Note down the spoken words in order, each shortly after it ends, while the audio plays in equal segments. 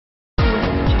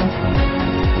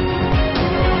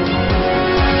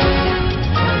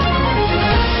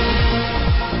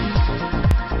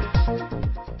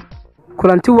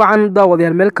kulanti wacan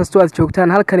daawadayaal meel kastoo aad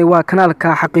joogtaan halkani waa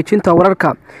kanaalka xaqiijinta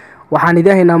wararka waxaan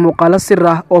idaahaynaa muuqaalo sir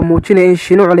ah oo muujinaya in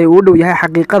shiine culay uu dhow yahay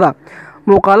xaqiiqada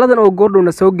muuqaaladan oo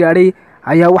goordhowna soo gaadhay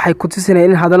ayaa waxay ku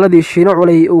tusinayaan in hadaladii shiine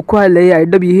culay uu ku hadlayay ay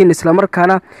dhab yihiin isla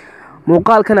markaana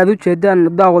muuqaalkan aad u jeedaan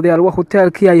daawadayaal waa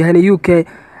hotelkii ay hani UK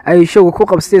ay isagu ku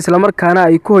qabsatay isla markaana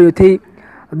ay ku hoyatay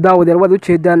daawadayaal waad u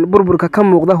jeedaan burburka ka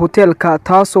muuqda hotelka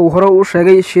taasoo hore u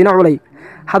sheegay shiine culay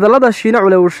hadallada shiine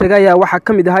culay uu sheegay ayaa waxaa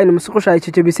ka mid ahaa in musqusha ay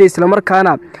jajabisay isla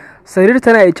markaana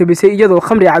sariirtana ay jabisay iyadoo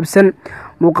khamri cabsan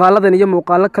muuqaaladan iyo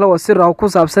muuqaalo kale oo sir ah ku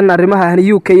saabsan arrimaha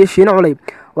hani UK iyo shiine culay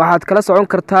waxaad kala socon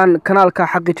kartaan kanaalka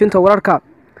xaqiijinta wararka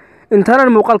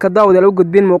intaanan muuqaalka daawadayaal u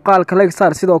gudbin muuqaalka like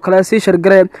star sidoo kale sii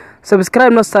shargale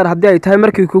subscribe na star haddii ay tahay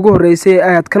markii kugu horreysay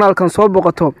ee aad kanaalkan soo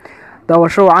booqato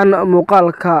daawasho wacan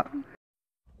muuqaalka.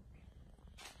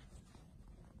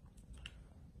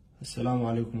 السلام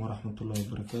عليكم ورحمة الله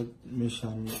وبركاته.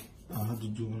 مشان هذا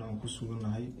الجمعة أنا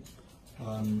كسبناهاي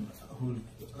عن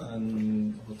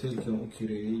هوتيلك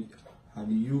أوكيري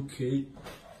هذا UK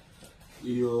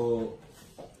يو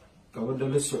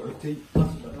قبل السعودي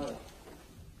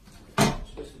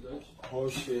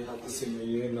هوش هذا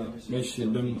سمينا ماشي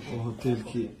دم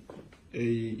هوتيلك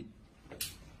أي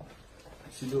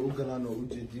sidoo OGAAL oo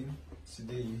ujeedin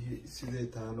sidee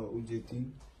taano ujeedin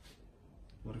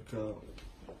marka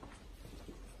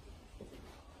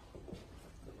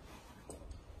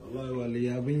والله واللي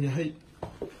يابين هاي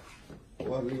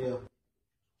واللي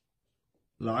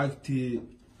لعقتي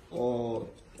أو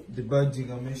دباجي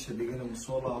قميش اللي جينا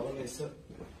مصولة عرليسة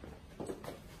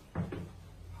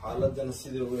حالتنا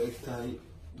سيدة وقتها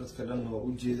نتكلم هو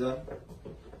وجيدا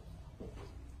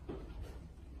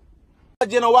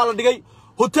جينا والله دقي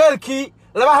هوتيلكي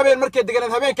لما هبين مركز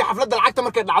دقنا هبين كحفلة العقد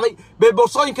مركز العضي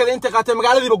ببوصين كذا أنت قاتل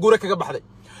مقالة دي بقولك كجبحدي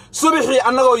صبحي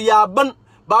أنا يابن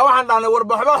باوحنا أنا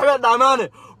وربحبه دامانه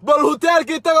بل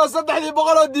هوتيلكي تجو صدحني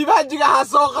بقولوا ديباجي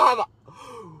حاسوق هذا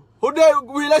هودي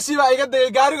ويلاشي بقى يقدر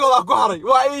يقاري ولا كهري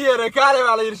وأي ركالة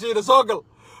على يرشين سوقل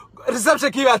ريسبشن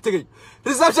كيف تجي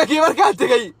ريسبشن كيف مركز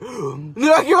تجي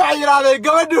نلاقي واحد هذا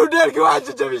قبل هوتيلكي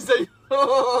واحد جابيسي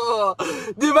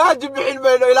ديباجي بحين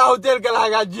بينه إلى هوتيلك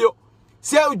الحاجة جيو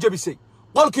سيا جابيسي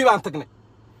قول كيف أنتقني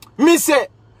ميسي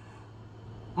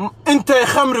انت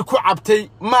خمر كعبتي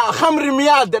ما خمر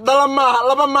مياد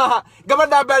دلماها لبماها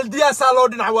قبل بلديه سالو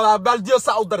دنا ولا بلديه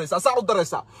ساو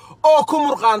دريسا او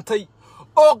كمرقانتي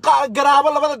او قرابه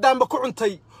لبدا دانبا ku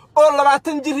cuntay oo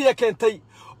 20 jir keentay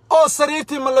oo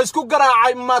sariirtii ma la isku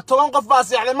garaacay ma 10 qof baa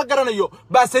seexday ma garanayo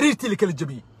baa sariirtii la kala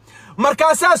jabiyay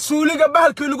markaas suuliga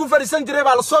bahalkii lagu fariisan jiray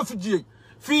baa la soo fujiyay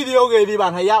fiidiyogeedii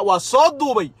baan hayaa waa soo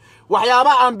duubay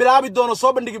waxyaabo aan bilaabi doono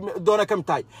soo bandhigi doono kam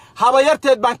tahay haba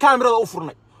yarteed baan kaamirada u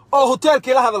furnay oo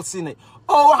hotelkii la hadal siinay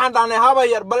oo waxaan dhahnay haba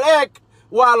yar bal eeg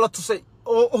waa la tusay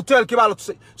oo hotelkii baa la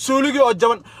tusay suuligii oo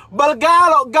jaban bal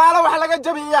gaalo wax laga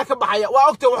jabiyaa ka baxaya waa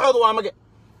ogtay waxoodu waa mage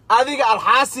adiga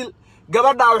alxaasil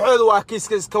gabadha waxoodu waa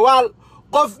kiiskawaal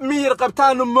qof miyir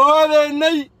qabtaan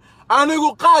moodeynay anigu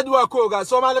qaad waa ku ogaa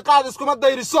Soomaali qaad iskuma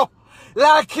dayriso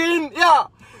laakiin yaa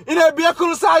inay biyo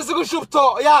kulus isugu shubto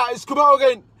yaa iskuma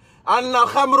ogeyn أن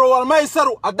الخمر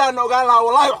والميسر أدانا وقالها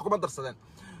والله وحكم الدرسين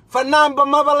فنان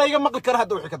ما بلاقي مقل كره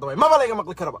هذا وحي كدمية ما بلاقي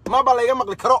مقل كره ما بلاقي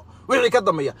مقل كره وحي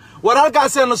كدمية ورالك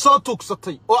عسين صوتك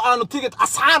صوتي وأنا تيجت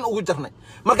أصحان وجرني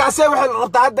مرك عسين وحي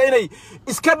الرد هذا إني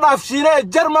إسكرنا في شينه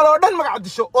الجرمال ودن مقعد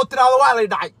شو أترى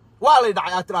هذا ولا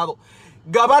يدعي أترى هذا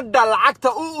قبل العقد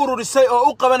أورسي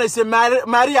أو قبنا يسمى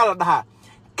ماريا لها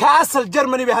كاس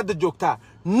الجرماني بهذا الجوكتا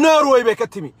نروي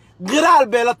بكتمي غرال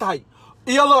بيلتهاي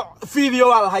iyadoo video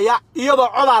wal haya iyadoo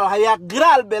codaal haya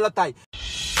qiraal beelatay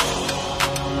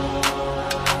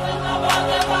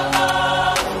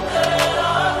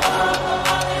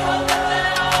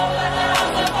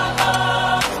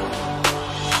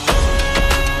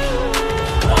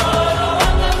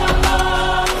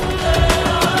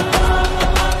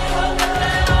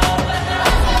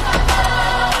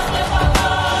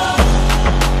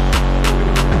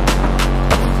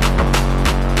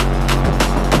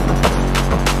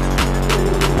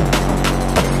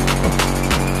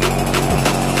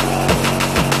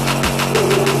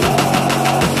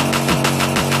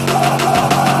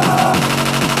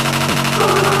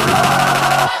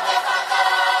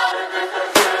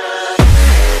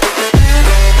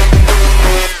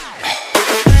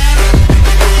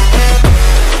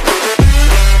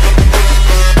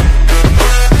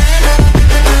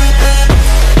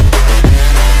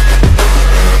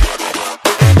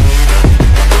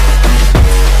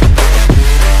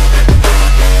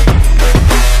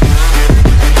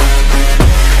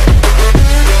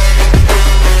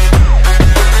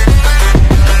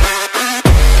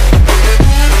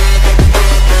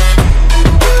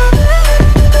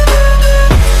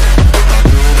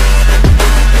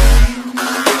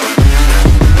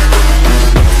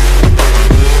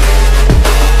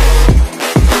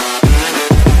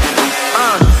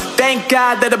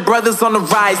brothers on the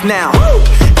rise now.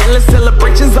 Endless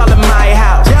celebrations all in my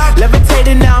house.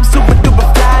 Levitating now, I'm super duper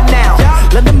fly now.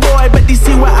 London boy, but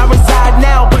DC where I reside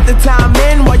now. Put the time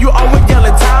in while you always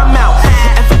yelling time out.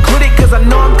 And for credit, cause I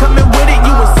know I'm coming with it.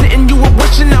 You were sitting, you were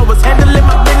wishing I was handling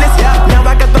my business. Now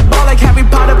I got the ball like Harry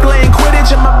Potter playing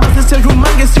Quidditch. And my business is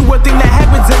humongous, you would think that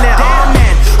happens in it. Damn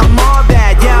man, I'm all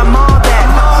that, yeah I'm all that.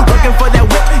 Working for that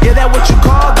whip, yeah that what you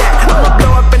call that. I'ma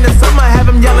blow up in the summer,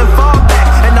 have him yelling fall back.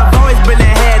 And I've always been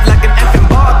ahead like an effing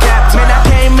ball cap. Man, I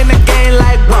came in the game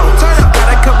like whoa. Got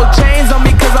a couple chains on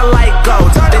me cause I like gold.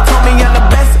 They told me I'm the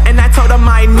best and I told them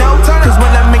I know. Cause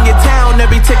when I'm in your town,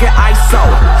 every ticket I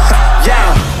sold. Yeah,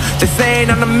 they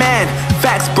saying I'm the man.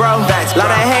 Facts bro,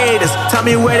 lot of haters, tell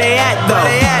me where they at though.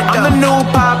 I'm the new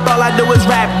pop, all I do is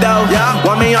rap though.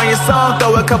 Want me on your song,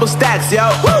 throw a couple stacks, yo.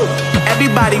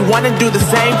 Everybody wanna do the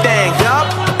same thing.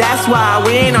 That's why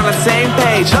we ain't on the same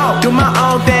page. Do my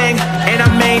own thing, and I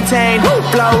maintain.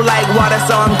 Flow like water,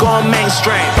 so I'm going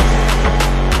mainstream.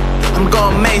 I'm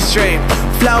going mainstream.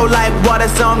 Flow like water,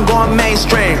 so I'm going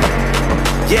mainstream.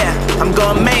 Yeah, I'm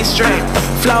going mainstream.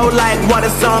 Flow like water,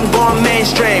 so I'm going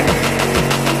mainstream.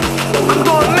 I'm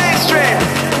going mainstream.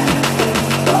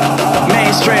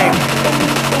 Mainstream.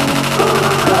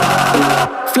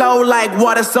 Flow like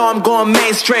water, so I'm going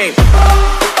mainstream.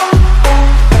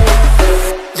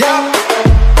 Yeah.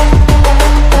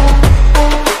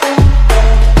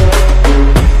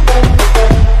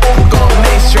 I'm going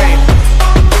mainstream.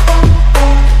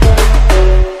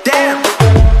 Damn.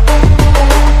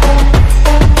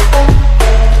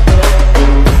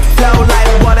 Flow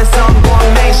like water, so I'm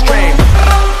going mainstream.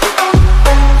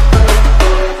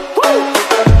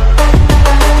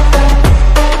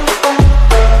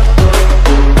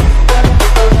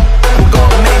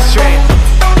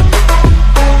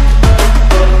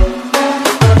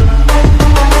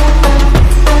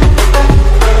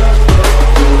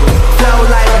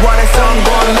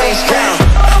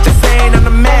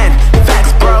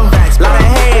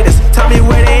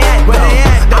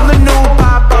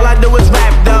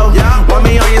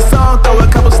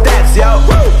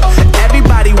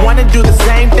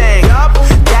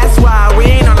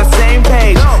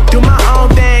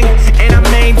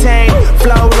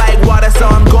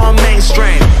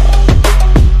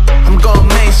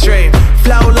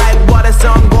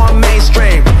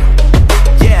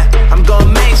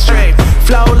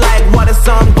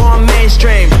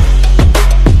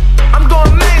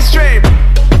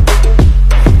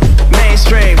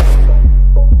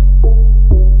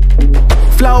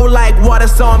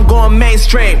 So I'm going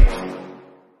mainstream.